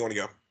you want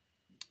to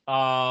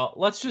go?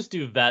 Let's just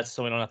do vets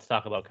so we don't have to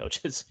talk about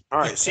coaches. All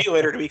right, see you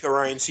later, D'Amico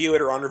Ryan. See you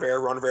later, Ron Rivera.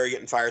 Ron Rivera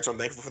getting fired, so I'm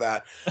thankful for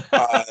that.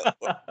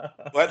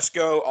 Let's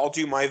go. I'll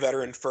do my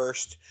veteran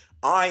first.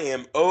 I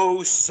am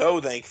oh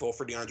so thankful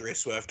for DeAndre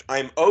Swift.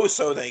 I'm oh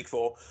so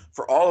thankful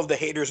for all of the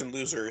haters and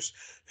losers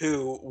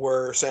who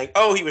were saying,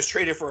 oh, he was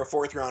traded for a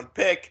 4th-round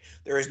pick.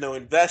 There is no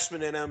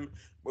investment in him.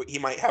 He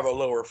might have a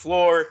lower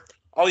floor.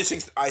 All these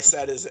things I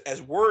said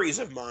as worries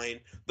of mine.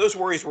 Those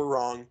worries were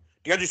wrong.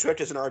 DeAndre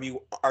Swift is our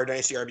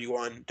Dynasty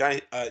RB1.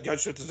 DeAndre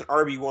Swift is an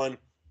RB1.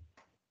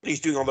 He's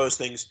doing all those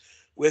things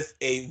with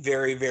a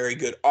very, very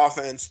good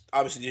offense.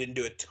 Obviously, he didn't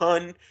do a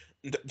ton.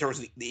 In terms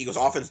of the Eagles'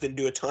 offense, didn't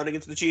do a ton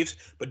against the Chiefs,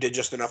 but did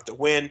just enough to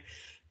win.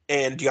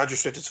 And DeAndre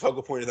Swift is the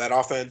focal point of that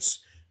offense.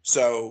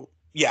 So,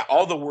 yeah,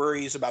 all the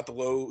worries about the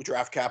low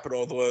draft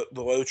capital, the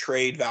low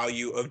trade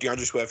value of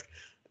DeAndre Swift,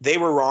 they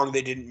were wrong.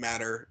 They didn't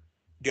matter.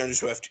 DeAndre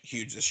Swift,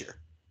 huge this year.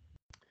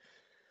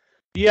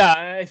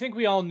 Yeah, I think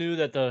we all knew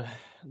that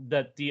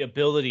the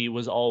ability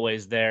was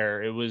always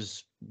there.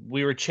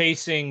 We were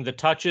chasing the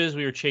touches,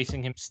 we were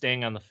chasing him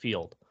staying on the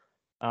field,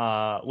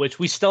 which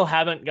we still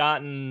haven't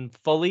gotten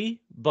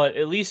fully, but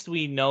at least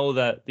we know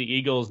that the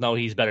Eagles know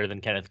he's better than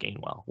Kenneth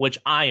Gainwell, which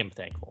I am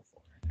thankful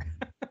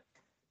for.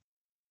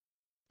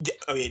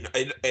 I mean,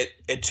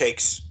 it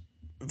takes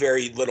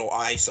very little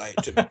eyesight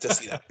to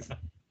see that.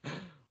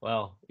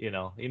 Well, you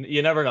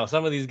never know.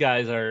 Some of these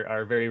guys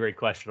are very, very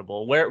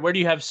questionable. Where do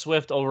you have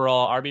Swift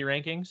overall RB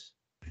rankings?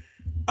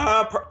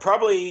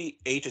 Probably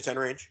 8 to 10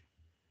 range.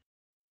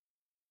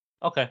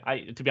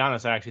 Okay. To be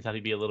honest, I actually thought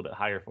he'd be a little bit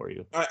higher for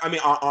you. I mean,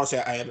 honestly,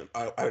 I haven't.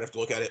 I would have to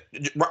look at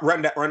it.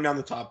 Run down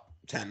the top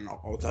 10, and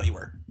I'll tell you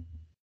where.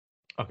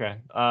 Okay.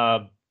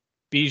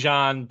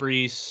 Bijan,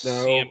 Brees,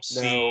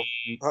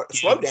 CMC. No.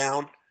 Slow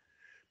down.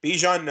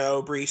 Bijan,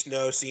 no. Brees,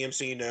 no.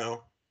 CMC,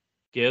 no.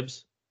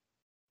 Gibbs?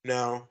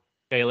 No.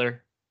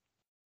 Taylor?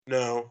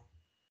 No.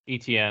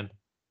 ETN?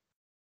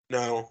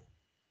 No.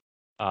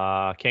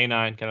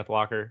 K9, Kenneth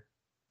Walker?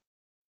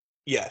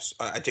 Yes,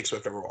 I take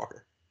Swift over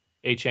Walker.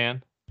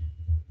 Achan?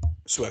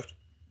 Swift.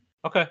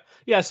 Okay.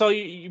 Yeah, so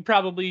you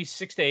probably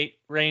 6 to 8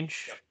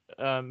 range.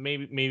 Yep.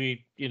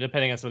 Maybe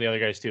depending on some of the other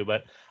guys too.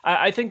 But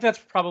I think that's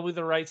probably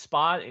the right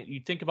spot. You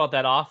think about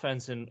that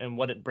offense and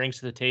what it brings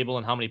to the table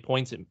and how many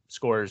points it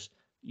scores.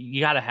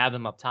 You got to have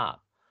him up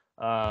top.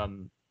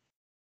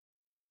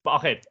 But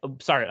okay,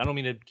 sorry, I don't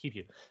mean to keep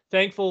you.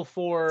 Thankful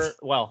for,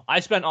 I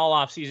spent all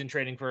offseason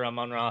trading for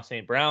Amon-Ra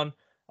St. Brown,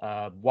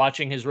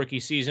 watching his rookie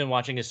season,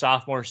 watching his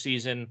sophomore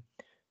season.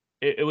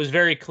 It was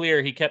very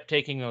clear he kept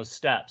taking those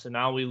steps. And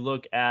now we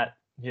look at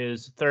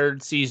his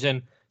 3rd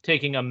season,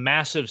 taking a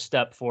massive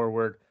step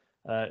forward.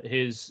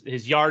 His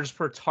yards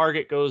per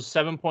target goes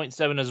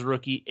 7.7 as a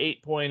rookie,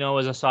 8.0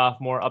 as a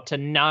sophomore, up to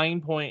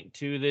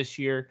 9.2 this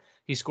year.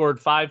 He scored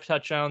 5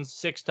 touchdowns,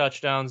 6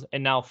 touchdowns,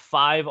 and now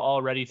 5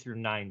 already through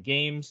 9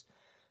 games.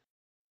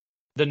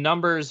 The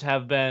numbers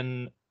have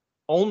been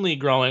only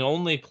growing,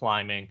 only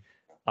climbing.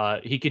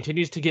 He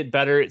continues to get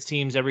better, it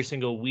seems, every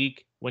single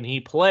week. When he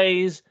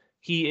plays,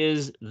 he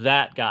is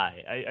that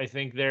guy. I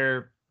think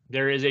there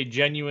is a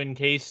genuine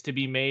case to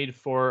be made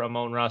for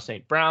Amon-Ra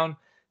St. Brown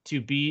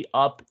to be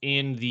up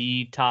in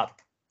the top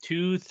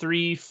 2,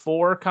 3,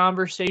 4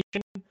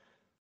 conversation.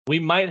 We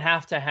might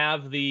have to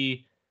have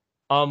the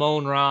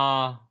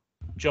Amon-Ra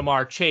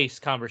Jamar Chase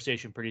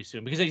conversation pretty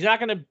soon, because he's not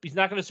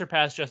gonna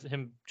surpass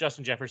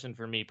Justin Jefferson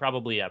for me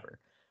probably ever.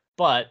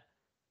 But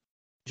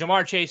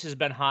Jamar Chase has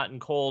been hot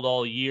and cold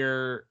all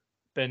year,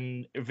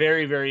 been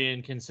very, very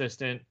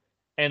inconsistent,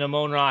 and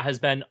Amon-Ra has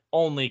been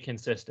only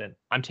consistent.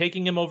 I'm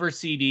taking him over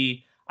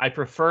CD. I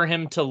prefer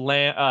him to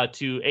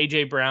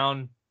AJ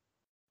Brown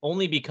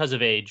only because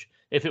of age.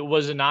 If it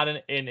was not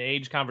an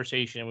age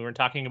conversation and we were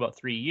talking about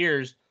 3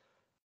 years,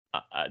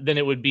 then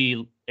it would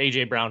be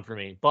AJ Brown for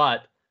me.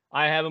 But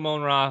I have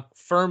Amon-Ra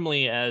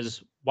firmly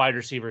as wide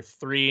receiver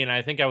 3, and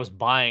I think I was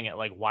buying at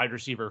like wide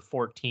receiver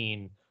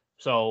 14.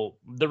 So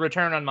the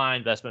return on my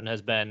investment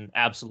has been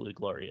absolutely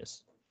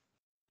glorious.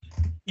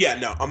 Yeah,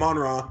 no,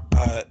 Amon-Ra,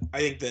 I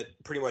think that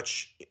pretty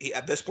much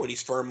at this point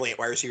he's firmly at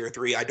wide receiver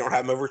 3. I don't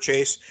have him over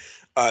Chase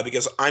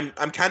because I'm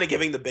kind of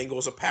giving the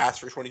Bengals a pass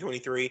for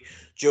 2023.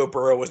 Joe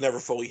Burrow was never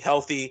fully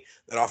healthy.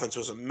 That offense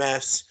was a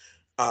mess.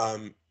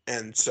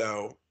 And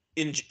so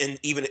and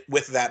even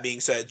with that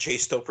being said,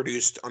 Chase still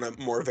produced on a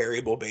more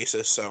variable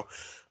basis. So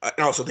I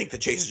also think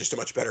that Chase is just a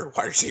much better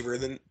wide receiver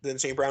than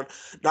St. Brown.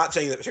 Not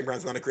saying that St.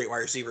 Brown's not a great wide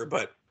receiver,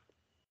 but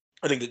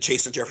I think that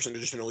Chase and Jefferson are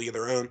just in a league of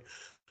their own.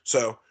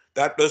 So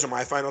those are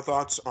my final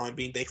thoughts on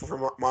being thankful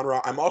for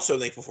Amon-Ra. I'm also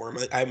thankful for him.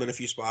 I have him in a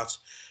few spots,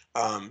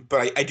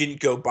 but I didn't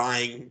go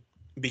buying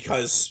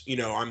because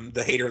I'm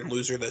the hater and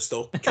loser that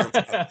still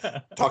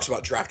talks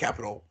about draft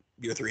capital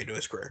year 3 into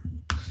his career.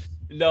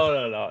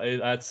 No.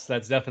 That's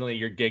definitely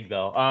your gig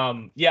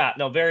though.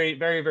 Very,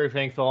 very, very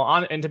thankful.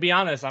 And to be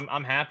honest,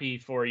 I'm happy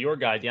for your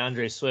guy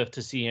DeAndre Swift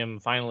to see him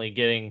finally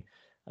getting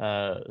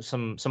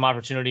some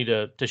opportunity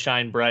to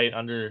shine bright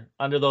under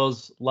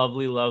those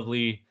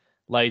lovely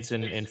lights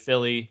in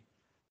Philly.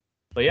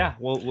 But yeah,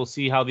 we'll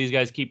see how these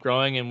guys keep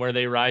growing and where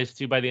they rise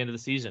to by the end of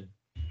the season.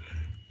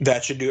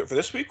 That should do it for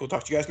this week. We'll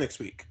talk to you guys next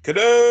week.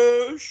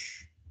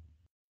 Kadosh!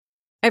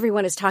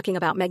 Everyone is talking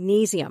about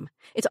magnesium.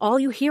 It's all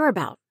you hear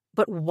about.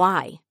 But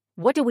why?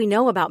 What do we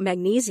know about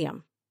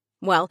magnesium?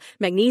 Well,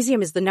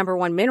 magnesium is the number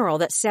one mineral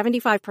that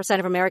 75%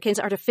 of Americans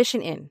are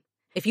deficient in.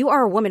 If you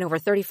are a woman over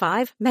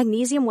 35,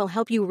 magnesium will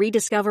help you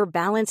rediscover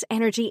balance,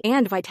 energy,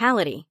 and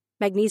vitality.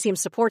 Magnesium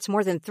supports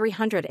more than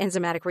 300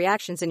 enzymatic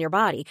reactions in your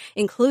body,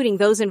 including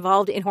those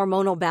involved in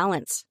hormonal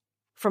balance.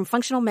 From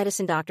functional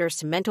medicine doctors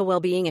to mental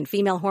well-being and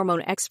female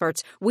hormone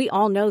experts, we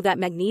all know that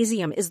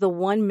magnesium is the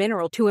one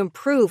mineral to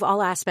improve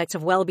all aspects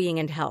of well-being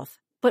and health.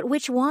 But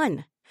which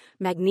one?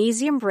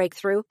 Magnesium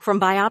Breakthrough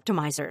from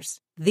Bioptimizers,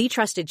 the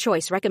trusted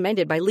choice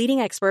recommended by leading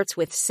experts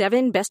with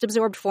 7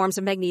 best-absorbed forms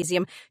of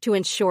magnesium to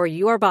ensure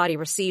your body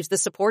receives the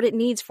support it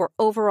needs for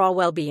overall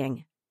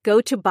well-being.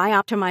 Go to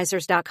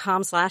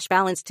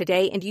bioptimizers.com/balance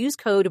today and use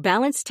code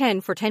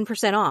BALANCE10 for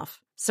 10% off.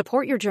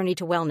 Support your journey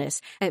to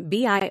wellness at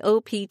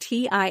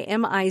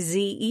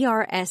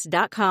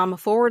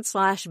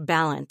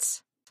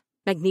bioptimizers.com/balance.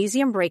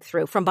 Magnesium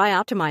Breakthrough from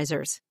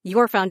Bioptimizers,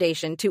 your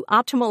foundation to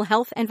optimal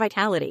health and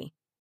vitality.